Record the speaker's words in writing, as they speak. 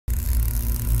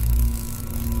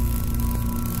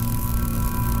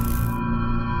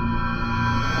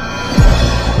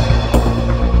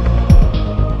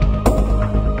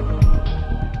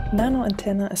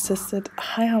nano-antenna-assisted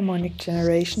high-harmonic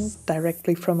generation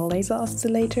directly from a laser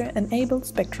oscillator enables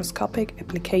spectroscopic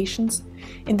applications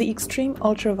in the extreme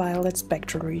ultraviolet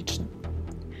spectral region.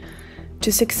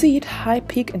 To succeed, high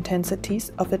peak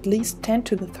intensities of at least 10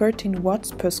 to the 13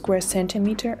 watts per square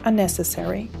centimeter are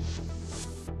necessary.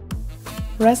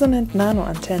 Resonant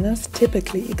nano-antennas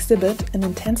typically exhibit an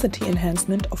intensity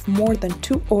enhancement of more than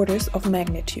 2 orders of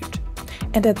magnitude,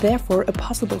 and are therefore a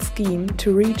possible scheme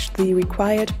to reach the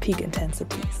required peak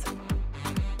intensities.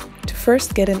 To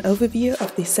first get an overview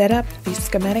of the setup, the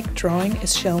schematic drawing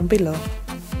is shown below.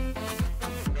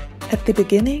 At the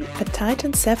beginning, a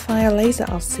Titan sapphire laser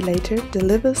oscillator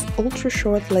delivers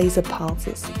ultra-short laser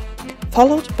pulses,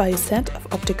 followed by a set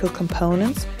of optical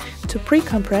components to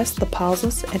pre-compress the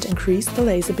pulses and increase the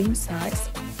laser beam size.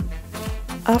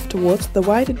 Afterwards, the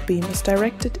widened beam is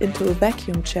directed into a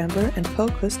vacuum chamber and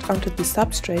focused onto the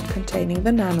substrate containing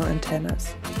the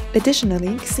nano-antennas.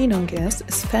 Additionally, xenon gas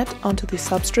is fed onto the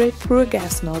substrate through a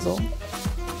gas nozzle.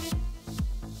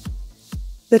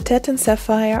 The Titan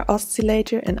sapphire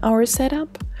oscillator in our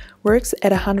setup works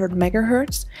at 100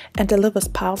 MHz and delivers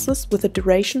pulses with a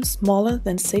duration smaller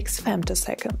than 6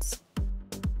 femtoseconds.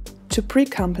 To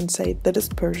pre-compensate the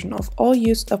dispersion of all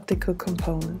used optical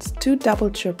components, 2 double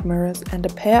chirp mirrors and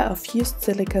a pair of fused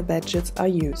silica wedges are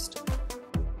used.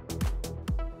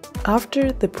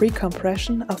 After the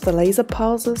pre-compression of the laser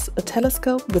pulses, a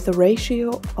telescope with a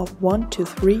ratio of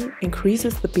 1:3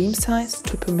 increases the beam size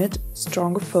to permit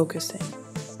stronger focusing.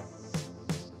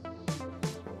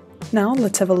 Now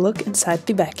let's have a look inside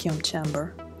the vacuum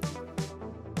chamber.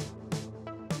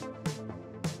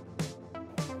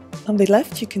 On the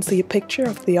left you can see a picture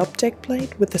of the object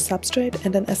plate with the substrate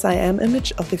and an SIM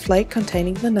image of the flake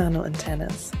containing the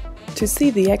nano-antennas. To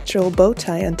see the actual bow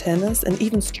tie antennas, an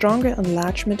even stronger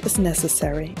enlargement is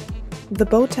necessary. The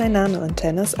bow tie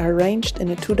nano-antennas are arranged in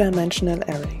a 2-dimensional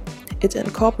array. It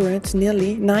incorporates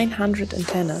nearly 900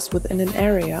 antennas within an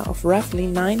area of roughly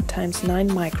 9 × 9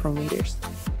 micrometers.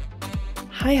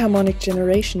 High harmonic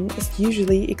generation is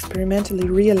usually experimentally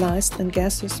realized in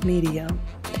gaseous media.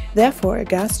 Therefore, a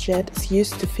gas jet is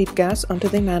used to feed gas onto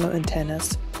the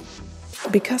nano-antennas.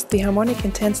 Because the harmonic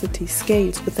intensity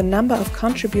scales with the number of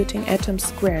contributing atoms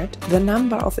squared, the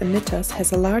number of emitters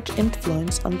has a large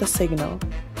influence on the signal.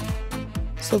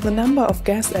 So the number of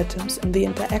gas atoms in the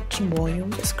interaction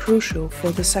volume is crucial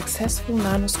for the successful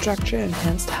nanostructure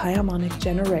enhanced high harmonic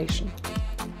generation.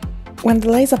 When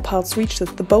the laser pulse reaches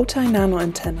the bow tie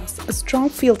nano-antennas, a strong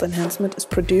field enhancement is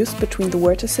produced between the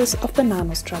vertices of the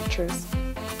nanostructures.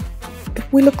 If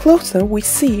we look closer, we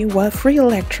see while free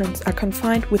electrons are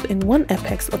confined within one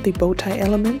apex of the bow tie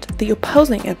element, the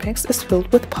opposing apex is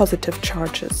filled with positive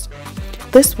charges.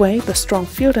 This way, the strong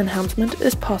field enhancement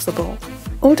is possible,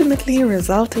 ultimately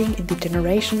resulting in the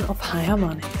generation of high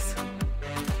harmonics.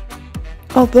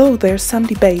 Although there's some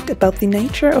debate about the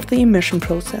nature of the emission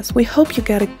process, we hope you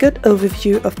get a good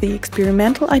overview of the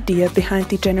experimental idea behind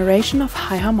the generation of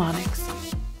high harmonics.